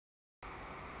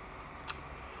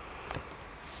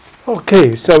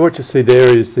Okay, so what you see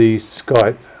there is the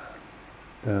Skype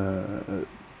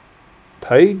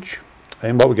page,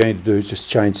 and what we're going to do is just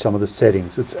change some of the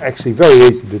settings. It's actually very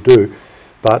easy to do,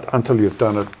 but until you've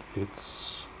done it,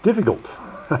 it's difficult.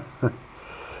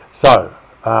 So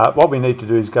what we need to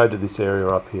do is go to this area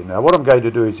up here. Now what I'm going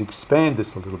to do is expand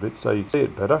this a little bit so you can see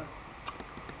it better,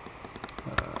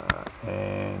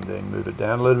 and then move it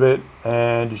down a little bit,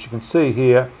 and as you can see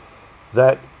here,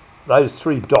 that those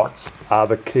three dots are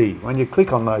the key. When you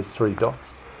click on those three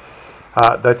dots,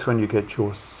 that's when you get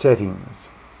your settings.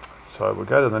 So we'll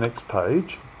go to the next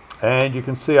page, and you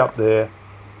can see up there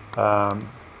how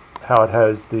it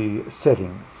has the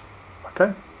settings.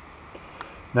 Okay.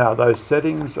 Now those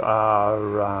settings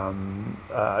are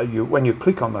when you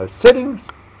click on those settings,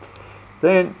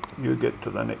 then you get to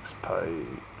the next page.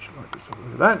 Just have a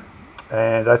look at that,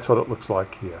 and that's what it looks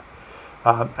like here.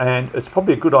 And it's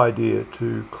probably a good idea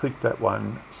to click that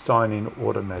one, sign in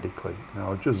automatically.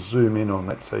 Now I'll just zoom in on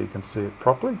that so you can see it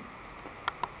properly.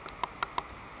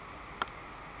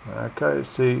 Okay,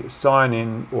 see, sign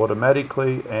in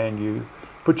automatically, and you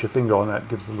put your finger on that, it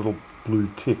gives a little blue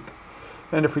tick.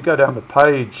 And if we go down the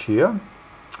page here,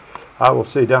 we'll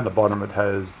see down the bottom it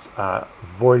has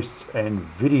voice and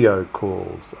video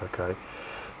calls. Okay,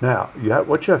 now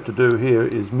what you have to do here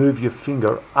is move your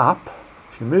finger up.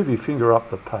 If you move your finger up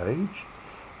the page,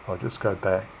 I'll just go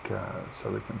back so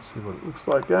we can see what it looks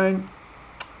like again.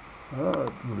 A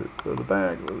little bit further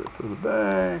back, a little bit further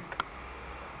back.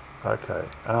 Okay,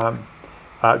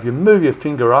 if you move your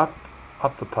finger up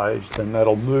the page, then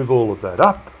that'll move all of that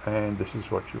up, and this is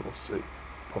what you will see.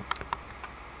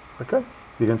 Okay,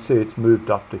 you can see it's moved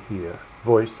up to here,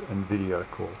 voice and video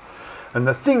call. And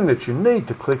the thing that you need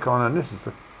to click on, and this is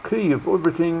the key of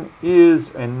everything,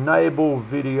 is enable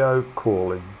video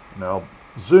calling. Now I'll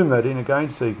zoom that in again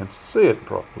so you can see it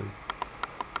properly.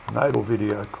 Enable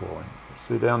video calling.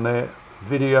 See down there,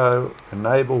 video,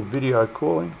 enable video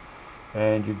calling,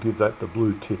 and you give that the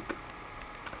blue tick.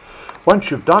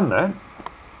 Once you've done that,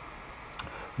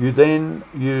 you then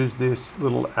use this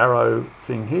little arrow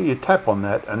thing here. You tap on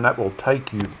that, and that will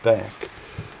take you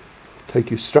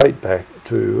straight back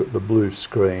to the blue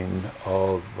screen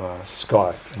of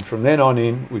Skype. And from then on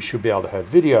in, we should be able to have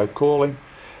video calling,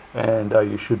 and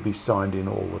you should be signed in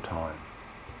all the time.